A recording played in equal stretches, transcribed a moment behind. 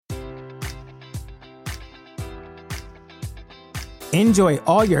Enjoy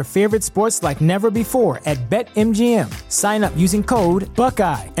all your favorite sports like never before at BetMGM. Sign up using code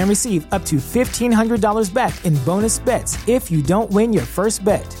Buckeye and receive up to $1,500 back in bonus bets if you don't win your first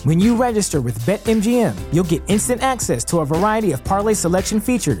bet. When you register with BetMGM, you'll get instant access to a variety of parlay selection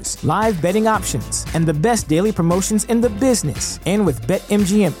features, live betting options, and the best daily promotions in the business. And with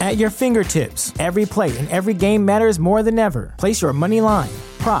BetMGM at your fingertips, every play and every game matters more than ever. Place your money line,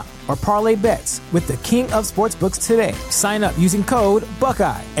 prop, or parlay bets with the king of sportsbooks today. Sign up using code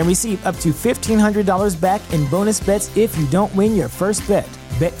Buckeye and receive up to $1,500 back in bonus bets if you don't win your first bet.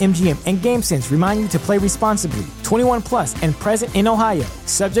 BetMGM and GameSense remind you to play responsibly. 21 plus and present in Ohio,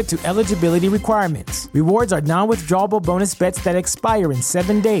 subject to eligibility requirements. Rewards are non-withdrawable bonus bets that expire in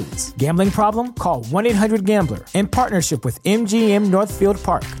 7 days. Gambling problem? Call 1-800-GAMBLER. In partnership with MGM Northfield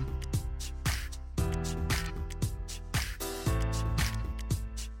Park.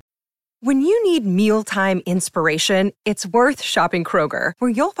 When you need mealtime inspiration, it's worth shopping Kroger, where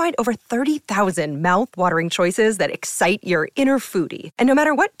you'll find over 30,000 mouth-watering choices that excite your inner foodie. And no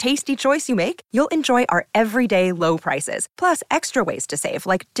matter what tasty choice you make, you'll enjoy our everyday low prices, plus extra ways to save,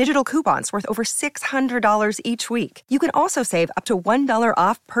 like digital coupons worth over $600 each week. You can also save up to $1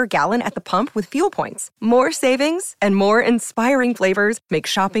 off per gallon at the pump with fuel points. More savings and more inspiring flavors make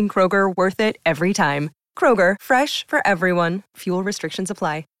shopping Kroger worth it every time. Kroger, fresh for everyone. Fuel restrictions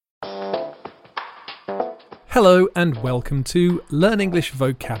apply. Hello and welcome to Learn English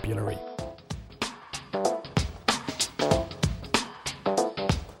Vocabulary.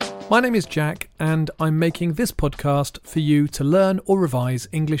 My name is Jack and I'm making this podcast for you to learn or revise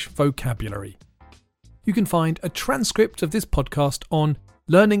English vocabulary. You can find a transcript of this podcast on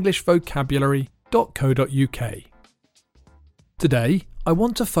learnenglishvocabulary.co.uk. Today, I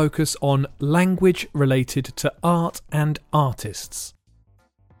want to focus on language related to art and artists.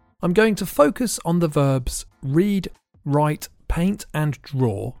 I'm going to focus on the verbs read, write, paint and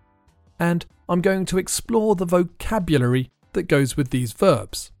draw, and I'm going to explore the vocabulary that goes with these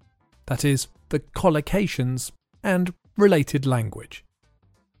verbs, that is, the collocations and related language.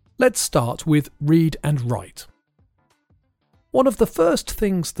 Let's start with read and write. One of the first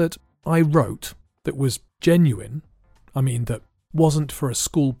things that I wrote that was genuine, that wasn't for a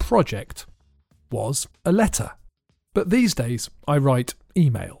school project, was a letter. But these days, I write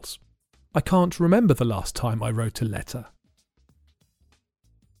emails. I can't remember the last time I wrote a letter.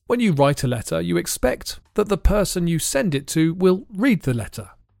 When you write a letter, you expect that the person you send it to will read the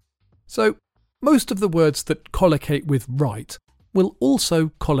letter. So, most of the words that collocate with write will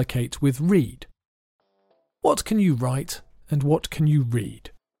also collocate with read. What can you write and what can you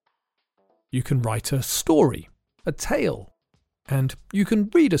read? You can write a story, a tale, and you can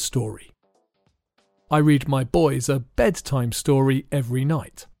read a story. I read my boys a bedtime story every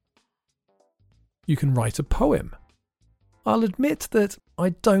night. You can write a poem. I'll admit that I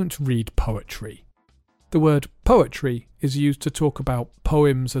don't read poetry. The word poetry is used to talk about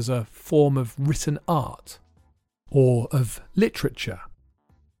poems as a form of written art, or of literature.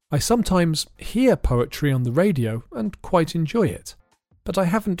 I sometimes hear poetry on the radio and quite enjoy it, but I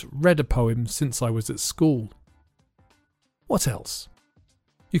haven't read a poem since I was at school. What else?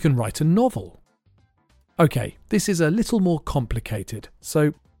 You can write a novel. Okay, this is a little more complicated,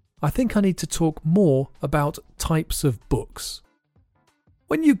 so I think I need to talk more about types of books.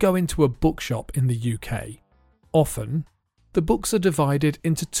 When you go into a bookshop in the UK, often the books are divided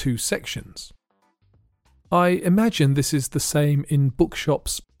into 2 sections. I imagine this is the same in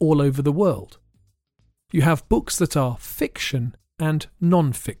bookshops all over the world. You have books that are fiction and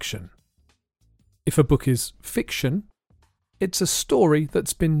non-fiction. If a book is fiction, it's a story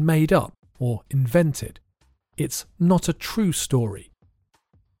that's been made up or invented. It's not a true story.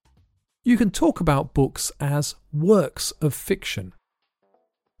 You can talk about books as works of fiction.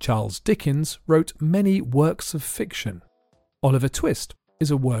 Charles Dickens wrote many works of fiction. Oliver Twist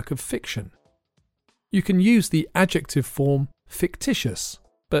is a work of fiction. You can use the adjective form fictitious,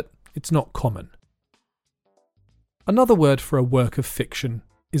 but it's not common. Another word for a work of fiction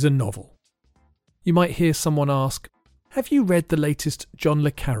is a novel. You might hear someone ask, "Have you read the latest John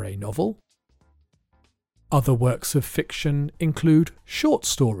le Carré novel?" Other works of fiction include short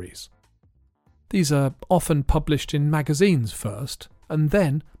stories. These are often published in magazines first, and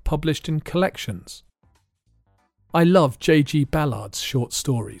then published in collections. I love J.G. Ballard's short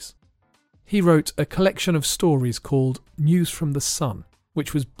stories. He wrote a collection of stories called News from the Sun,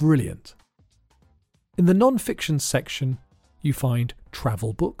 which was brilliant. In the non-fiction section, you find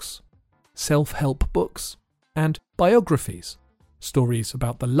travel books, self-help books, and biographies, stories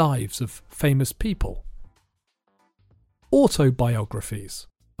about the lives of famous people. Autobiographies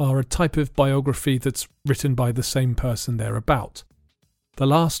are a type of biography that's written by the same person they're about, The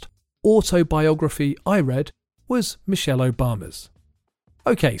last autobiography I read was Michelle Obama's.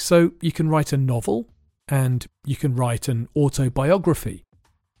 Okay, so you can write a novel and you can write an autobiography.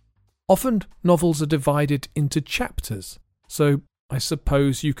 Often novels are divided into chapters, so I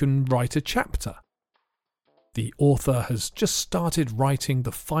suppose you can write a chapter. The author has just started writing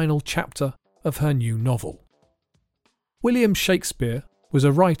the final chapter of her new novel. William Shakespeare was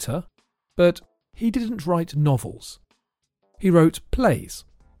a writer, but he didn't write novels. He wrote plays.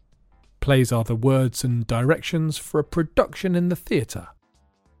 Plays are the words and directions for a production in the theatre.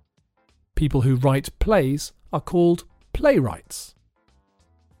 People who write plays are called playwrights.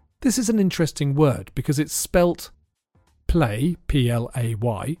 This is an interesting word because it's spelt play,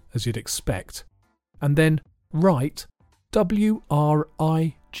 P-L-A-Y, as you'd expect, and then write, W-R-I-G-H-T,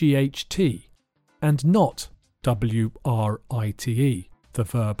 and not W-R-I-T-E, the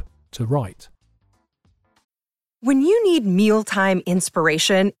verb to write. When you need mealtime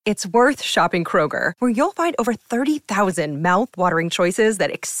inspiration, it's worth shopping Kroger, where you'll find over 30,000 mouth-watering choices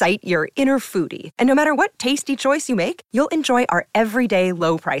that excite your inner foodie. And no matter what tasty choice you make, you'll enjoy our everyday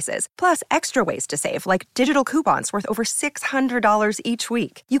low prices, plus extra ways to save, like digital coupons worth over $600 each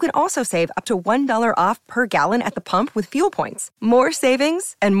week. You can also save up to $1 off per gallon at the pump with fuel points. More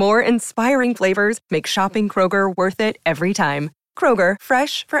savings and more inspiring flavors make shopping Kroger worth it every time. Kroger,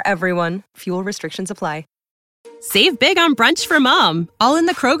 fresh for everyone. Fuel restrictions apply. Save big on brunch for mom, all in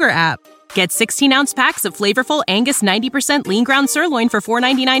the Kroger app. Get 16-ounce packs of flavorful Angus 90% lean ground sirloin for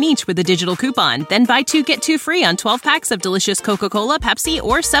 $4.99 each with a digital coupon. Then buy 2, get 2 free on 12 packs of delicious Coca-Cola, Pepsi,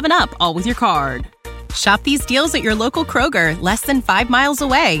 or 7-Up, all with your card. Shop these deals at your local Kroger, less than 5 miles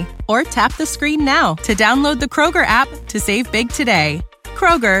away. Or tap the screen now to download the Kroger app to save big today.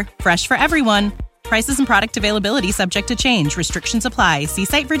 Kroger, fresh for everyone. Prices and product availability subject to change. Restrictions apply. See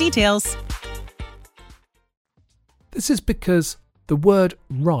site for details. This is because the word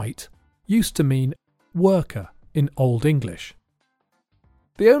write used to mean worker in Old English.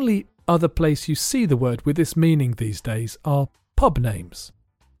 The only other place you see the word with this meaning these days are pub names.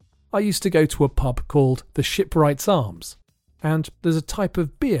 I used to go to a pub called the Shipwrights Arms, and there's a type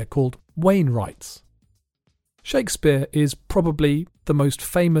of beer called Wainwrights. Shakespeare is probably the most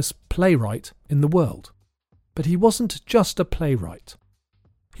famous playwright in the world, but he wasn't just a playwright.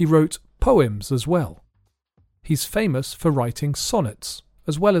 He wrote poems as well. He's famous for writing sonnets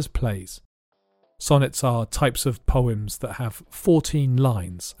as well as plays. Sonnets are types of poems that have 14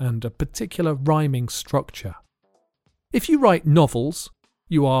 lines and a particular rhyming structure. If you write novels,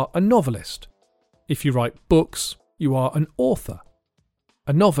 you are a novelist. If you write books, you are an author.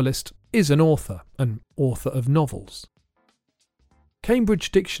 A novelist is an author of novels.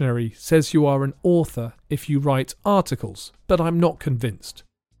 Cambridge Dictionary says you are an author if you write articles, but I'm not convinced.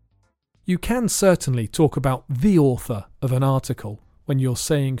 You can certainly talk about the author of an article when you're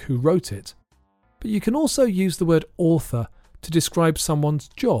saying who wrote it, but you can also use the word author to describe someone's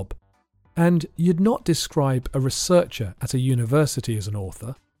job, and you'd not describe a researcher at a university as an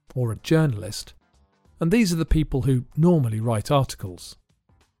author, or a journalist, and these are the people who normally write articles.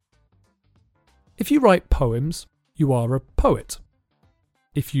 If you write poems, you are a poet.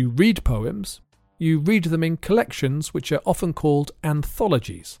 If you read poems, you read them in collections which are often called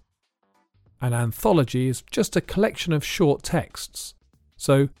anthologies. An anthology is just a collection of short texts,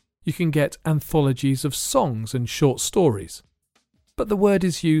 so you can get anthologies of songs and short stories, but the word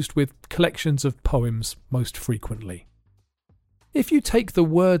is used with collections of poems most frequently. If you take the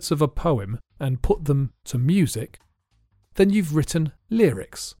words of a poem and put them to music, then you've written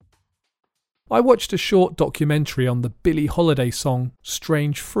lyrics. I watched a short documentary on the Billie Holiday song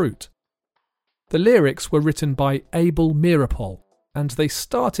Strange Fruit. The lyrics were written by Abel Meeropol, and they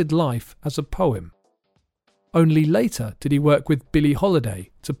started life as a poem. Only later did he work with Billie Holiday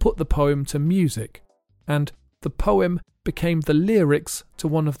to put the poem to music, and the poem became the lyrics to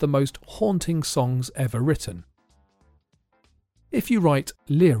one of the most haunting songs ever written. If you write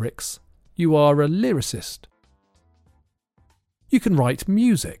lyrics, you are a lyricist. You can write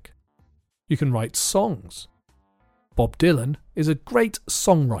music. You can write songs. Bob Dylan is a great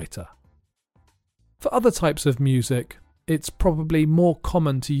songwriter. For other types of music, it's probably more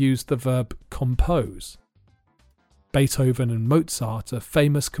common to use the verb compose. Beethoven and Mozart are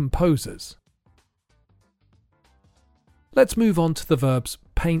famous composers. Let's move on to the verbs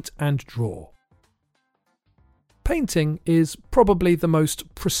paint and draw. Painting is probably the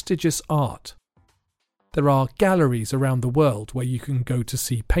most prestigious art. There are galleries around the world where you can go to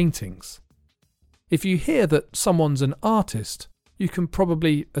see paintings. If you hear that someone's an artist, you can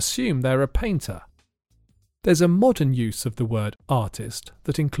probably assume they're a painter. There's a modern use of the word artist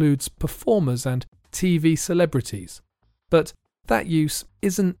that includes performers and TV celebrities, but that use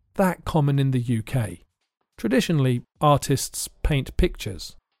isn't that common in the UK. Traditionally, artists paint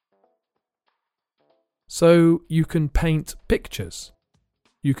pictures. So you can paint pictures.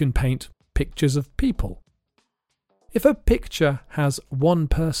 You can paint pictures of people. If a picture has one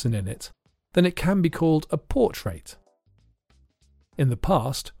person in it, then it can be called a portrait. In the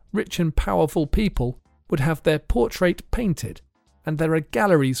past, rich and powerful people would have their portrait painted, and there are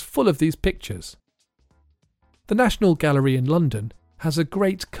galleries full of these pictures. The National Gallery in London has a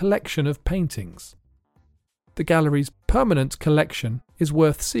great collection of paintings. The gallery's permanent collection is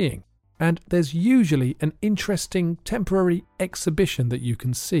worth seeing, and there's usually an interesting temporary exhibition that you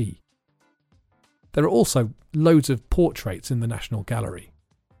can see. There are also loads of portraits in the National Gallery.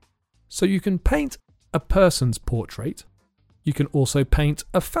 So you can paint a person's portrait. You can also paint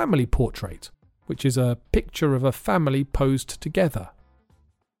a family portrait, which is a picture of a family posed together.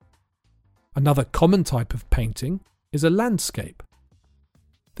 Another common type of painting is a landscape.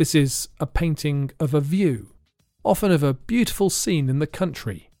 This is a painting of a view, often of a beautiful scene in the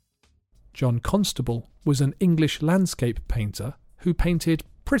country. John Constable was an English landscape painter who painted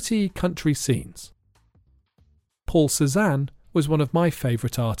pretty country scenes. Paul Cézanne was one of my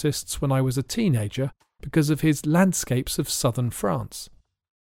favourite artists when I was a teenager because of his landscapes of southern France.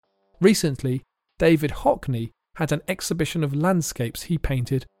 Recently, David Hockney had an exhibition of landscapes he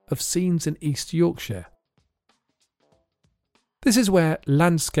painted of scenes in East Yorkshire. This is where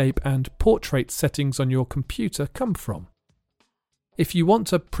landscape and portrait settings on your computer come from. If you want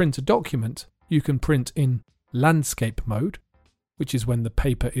to print a document, you can print in landscape mode, which is when the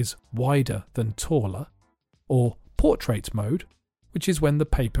paper is wider than taller, or portrait mode, which is when the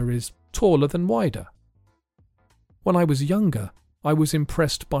paper is taller than wider. When I was younger, I was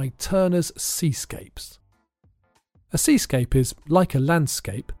impressed by Turner's seascapes. A seascape is like a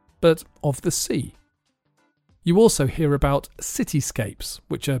landscape, but of the sea. You also hear about cityscapes,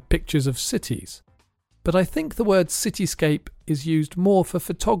 which are pictures of cities, but I think the word cityscape is used more for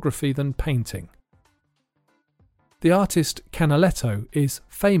photography than painting. The artist Canaletto is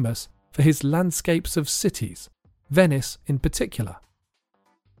famous for his landscapes of cities, Venice in particular.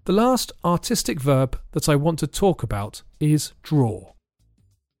 The last artistic verb that I want to talk about is draw.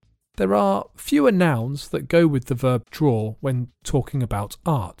 There are fewer nouns that go with the verb draw when talking about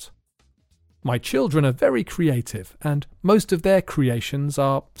art. My children are very creative, and most of their creations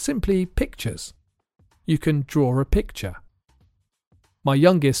are simply pictures. You can draw a picture. My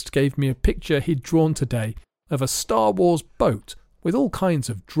youngest gave me a picture he'd drawn today of a Star Wars boat with all kinds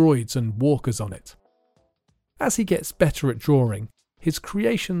of droids and walkers on it. As he gets better at drawing, his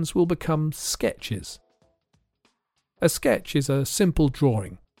creations will become sketches. A sketch is a simple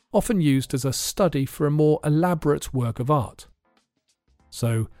drawing, often used as a study for a more elaborate work of art.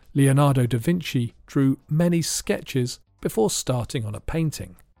 So, Leonardo da Vinci drew many sketches before starting on a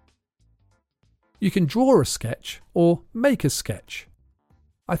painting. You can draw a sketch or make a sketch.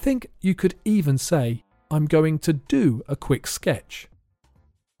 I think you could even say, I'm going to do a quick sketch.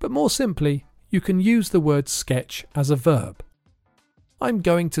 But more simply, you can use the word sketch as a verb. I'm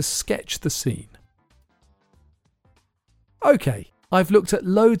going to sketch the scene. Okay, I've looked at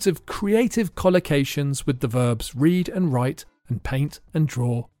loads of creative collocations with the verbs read and write and paint and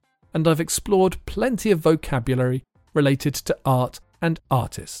draw, and I've explored plenty of vocabulary related to art and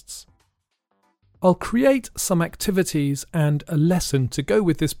artists. I'll create some activities and a lesson to go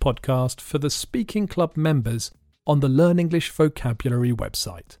with this podcast for the Speaking Club members on the Learn English Vocabulary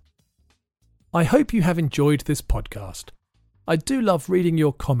website. I hope you have enjoyed this podcast. I do love reading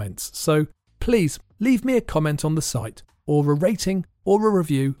your comments, so please leave me a comment on the site or a rating or a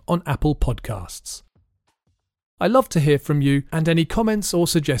review on Apple Podcasts. I love to hear from you and any comments or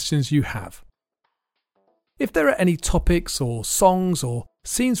suggestions you have. If there are any topics or songs or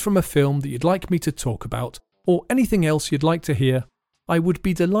scenes from a film that you'd like me to talk about, or anything else you'd like to hear, I would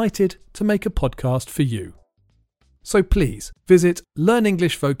be delighted to make a podcast for you. So please visit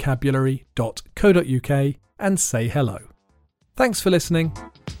learnenglishvocabulary.co.uk and say hello. Thanks for listening.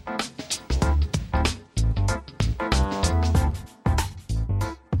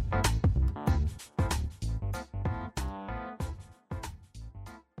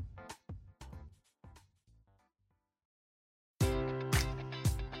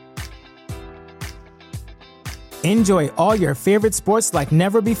 Enjoy all your favorite sports like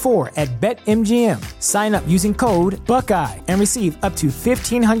never before at BetMGM. Sign up using code Buckeye and receive up to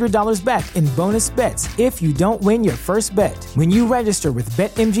 $1,500 back in bonus bets if you don't win your first bet. When you register with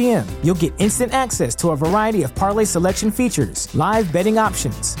BetMGM, you'll get instant access to a variety of parlay selection features, live betting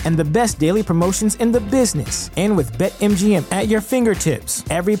options, and the best daily promotions in the business. And with BetMGM at your fingertips,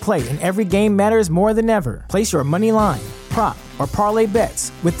 every play and every game matters more than ever. Place your money line, prop, or parlay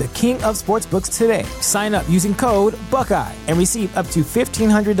bets with the king of sportsbooks today. Sign up using code Buckeye and receive up to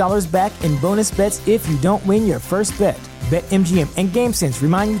 $1,500 back in bonus bets if you don't win your first bet. BetMGM and GameSense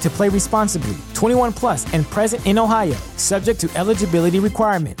remind you to play responsibly. 21 plus and present in Ohio, subject to eligibility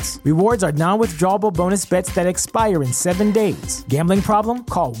requirements. Rewards are non-withdrawable bonus bets that expire in 7 days. Gambling problem?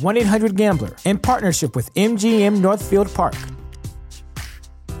 Call 1-800-GAMBLER. In partnership with MGM Northfield Park.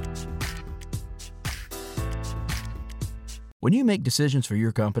 When you make decisions for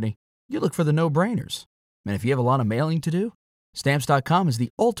your company, you look for the no-brainers. And if you have a lot of mailing to do, Stamps.com is the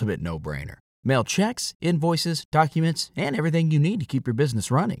ultimate no-brainer. Mail checks, invoices, documents, and everything you need to keep your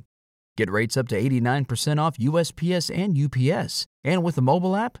business running. Get rates up to 89% off USPS and UPS. And with the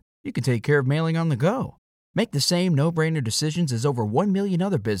mobile app, you can take care of mailing on the go. Make the same no-brainer decisions as over 1 million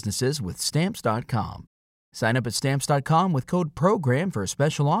other businesses with Stamps.com. Sign up at Stamps.com with code PROGRAM for a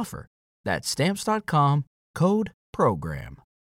special offer. That's Stamps.com, code PROGRAM.